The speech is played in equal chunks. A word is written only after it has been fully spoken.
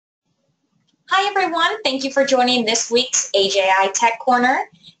Hi everyone, thank you for joining this week's AJI Tech Corner.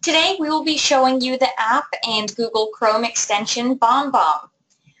 Today we will be showing you the app and Google Chrome extension BombBomb.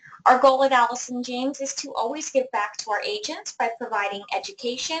 Our goal at Allison James is to always give back to our agents by providing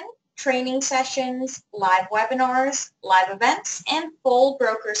education, training sessions, live webinars, live events, and full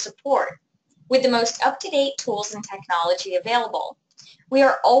broker support with the most up-to-date tools and technology available. We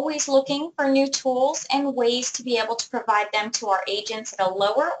are always looking for new tools and ways to be able to provide them to our agents at a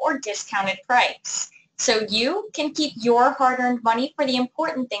lower or discounted price, so you can keep your hard-earned money for the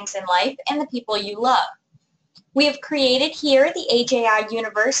important things in life and the people you love. We have created here the AJI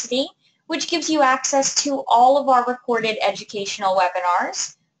University, which gives you access to all of our recorded educational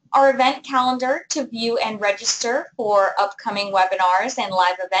webinars, our event calendar to view and register for upcoming webinars and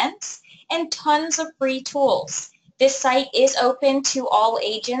live events, and tons of free tools. This site is open to all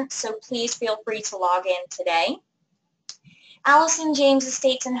agents, so please feel free to log in today. Allison James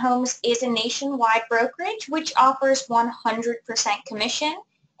Estates and Homes is a nationwide brokerage which offers 100% commission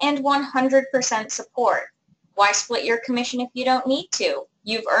and 100% support. Why split your commission if you don't need to?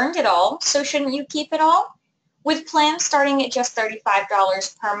 You've earned it all, so shouldn't you keep it all? With plans starting at just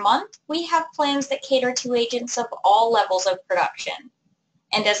 $35 per month, we have plans that cater to agents of all levels of production.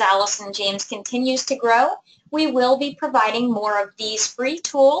 And as Allison James continues to grow, we will be providing more of these free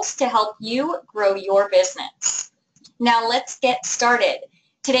tools to help you grow your business. Now let's get started.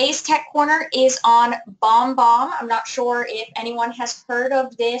 Today's Tech Corner is on BombBomb. I'm not sure if anyone has heard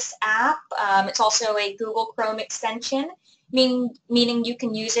of this app. It's also a Google Chrome extension, meaning you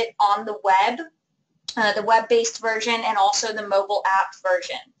can use it on the web, the web-based version, and also the mobile app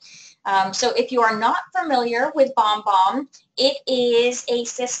version. So if you are not familiar with BombBomb, it is a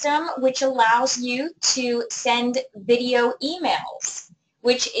system which allows you to send video emails,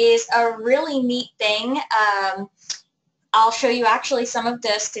 which is a really neat thing. I'll show you actually some of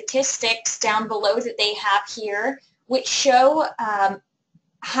the statistics down below that they have here, which show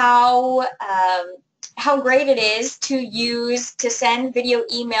how great it is to send video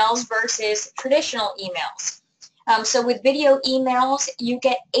emails versus traditional emails. So with video emails, you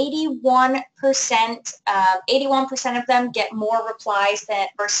get 81% of them get more replies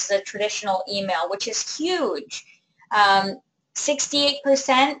versus a traditional email, which is huge.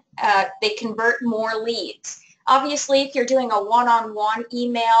 68% they convert more leads. Obviously, if you're doing a one-on-one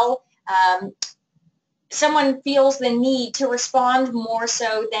email, someone feels the need to respond more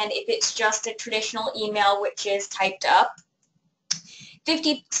so than if it's just a traditional email, which is typed up.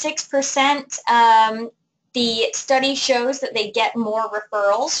 56%, the study shows that they get more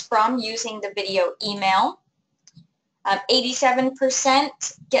referrals from using the video email.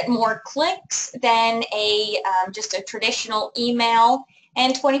 87% get more clicks than just a traditional email,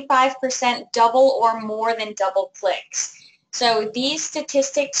 and 25% double or more than double clicks. So these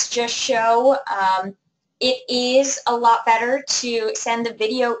statistics just show it is a lot better to send the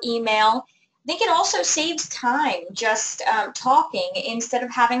video email. I think it also saves time just talking instead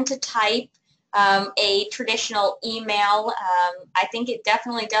of having to type a traditional email. I think it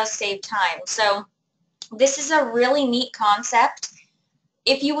definitely does save time. So this is a really neat concept.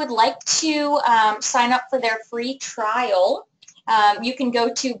 If you would like to sign up for their free trial, you can go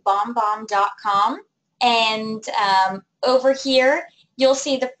to bombbomb.com, and over here you'll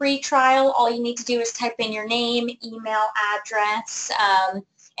see the free trial. All you need to do is type in your name, email address,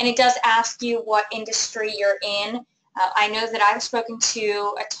 and it does ask you what industry you're in. I know that I've spoken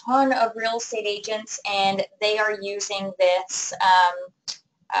to a ton of real estate agents, and they are using this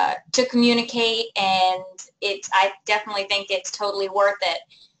to communicate, and I definitely think it's totally worth it.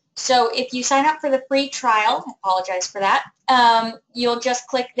 So if you sign up for the free trial, I apologize for that, you'll just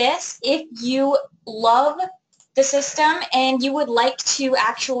click this. If you love the system and you would like to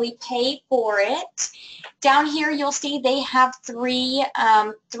actually pay for it, down here you'll see they have three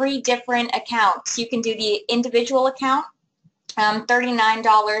different accounts. You can do the individual account,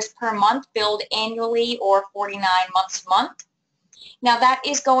 $39 per month billed annually, or 49 months a month. Now that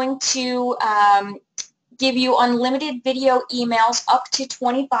is going to give you unlimited video emails up to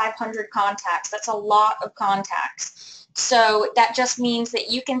 2,500 contacts. That's a lot of contacts. So that just means that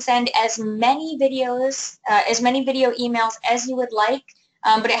you can send as many video emails as you would like,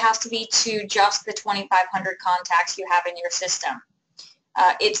 but it has to be to just the 2,500 contacts you have in your system.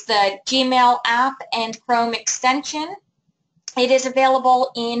 It's the Gmail app and Chrome extension. It is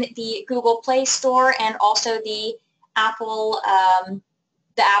available in the Google Play Store and also the Apple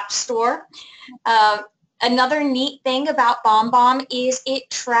the App Store. Another neat thing about BombBomb is it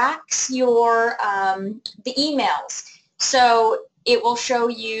tracks your the emails. So It will show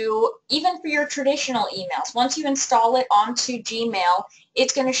you, even for your traditional emails, once you install it onto Gmail,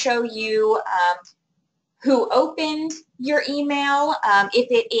 it's going to show you who opened your email. If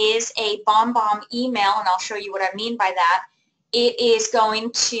it is a BombBomb email, and I'll show you what I mean by that, it is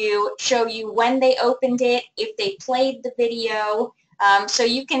going to show you when they opened it, if they played the video, so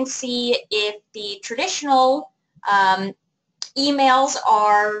you can see if the traditional emails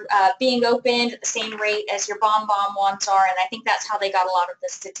are being opened at the same rate as your BombBomb ones are, and I think that's how they got a lot of the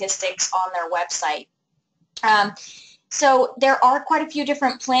statistics on their website. So there are quite a few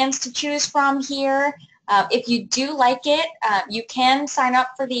different plans to choose from here. If you do like it, you can sign up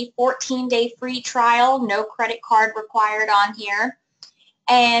for the 14-day free trial, no credit card required on here.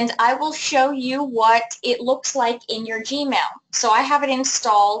 And I will show you what it looks like in your Gmail. So I have it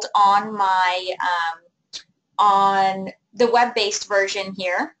installed on my on the web-based version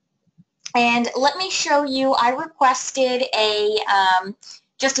here. And let me show you, I requested a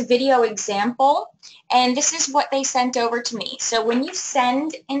just a video example, and this is what they sent over to me. So when you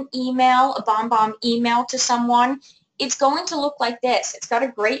send an email, a BombBomb email to someone, it's going to look like this. It's got a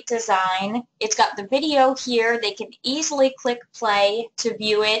great design. It's got the video here. They can easily click play to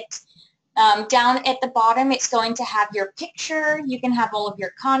view it. Down at the bottom, it's going to have your picture. You can have all of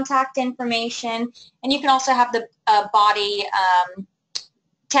your contact information, and you can also have the body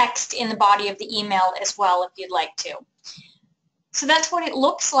text in the body of the email as well if you'd like to. So that's what it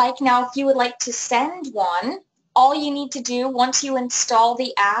looks like. Now, if you would like to send one, all you need to do once you install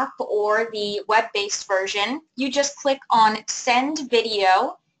the app or the web-based version, you just click on Send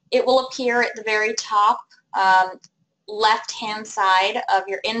Video. It will appear at the very top left-hand side of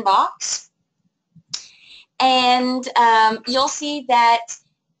your inbox. And you'll see that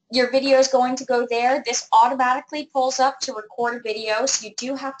your video is going to go there. This automatically pulls up to record a video, so you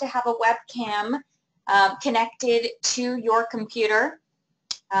do have to have a webcam connected to your computer.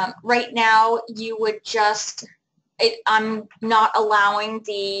 Right now, you would just, I'm not allowing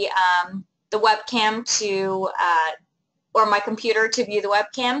the webcam to, or my computer to view the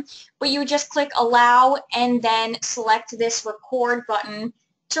webcam, but you would just click allow and then select this record button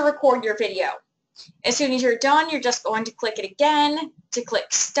to record your video. As soon as you're done, you're just going to click it again to click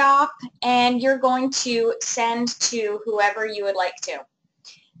stop, and you're going to send to whoever you would like to.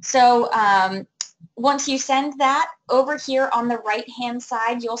 So once you send that, over here on the right-hand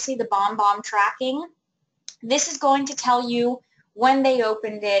side, you'll see the BombBomb tracking. This is going to tell you when they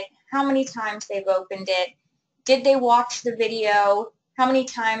opened it, how many times they've opened it, did they watch the video, how many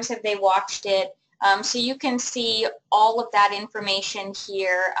times have they watched it. So you can see all of that information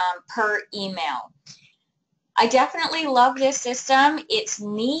here per email. I definitely love this system. It's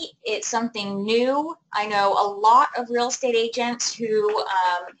neat. It's something new. I know a lot of real estate agents who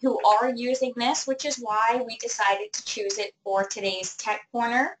are using this, which is why we decided to choose it for today's Tech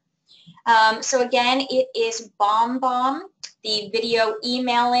Corner. So again, it is BombBomb, the video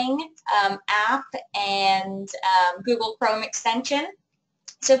emailing app and Google Chrome extension.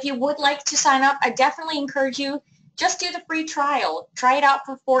 So if you would like to sign up, I definitely encourage you, just do the free trial. Try it out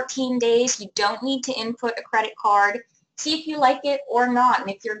for 14 days. You don't need to input a credit card. See if you like it or not, and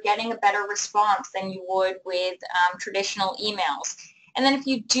if you're getting a better response than you would with traditional emails. And then if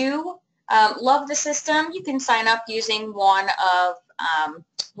you do love the system, you can sign up using one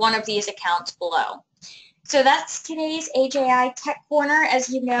of these accounts below. So that's today's AJI Tech Corner. As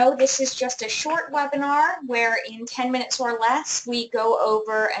you know, this is just a short webinar where in 10 minutes or less we go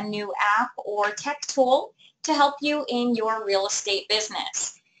over a new app or tech tool to help you in your real estate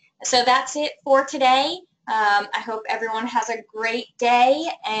business. So that's it for today. I hope everyone has a great day,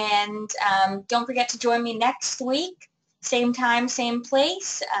 and don't forget to join me next week. Same time, same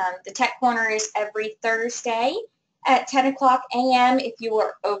place. The Tech Corner is every Thursday at 10 o'clock a.m. if you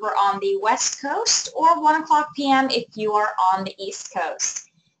are over on the West Coast, or 1 o'clock p.m. if you are on the East Coast.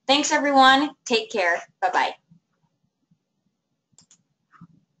 Thanks, everyone. Take care. Bye-bye.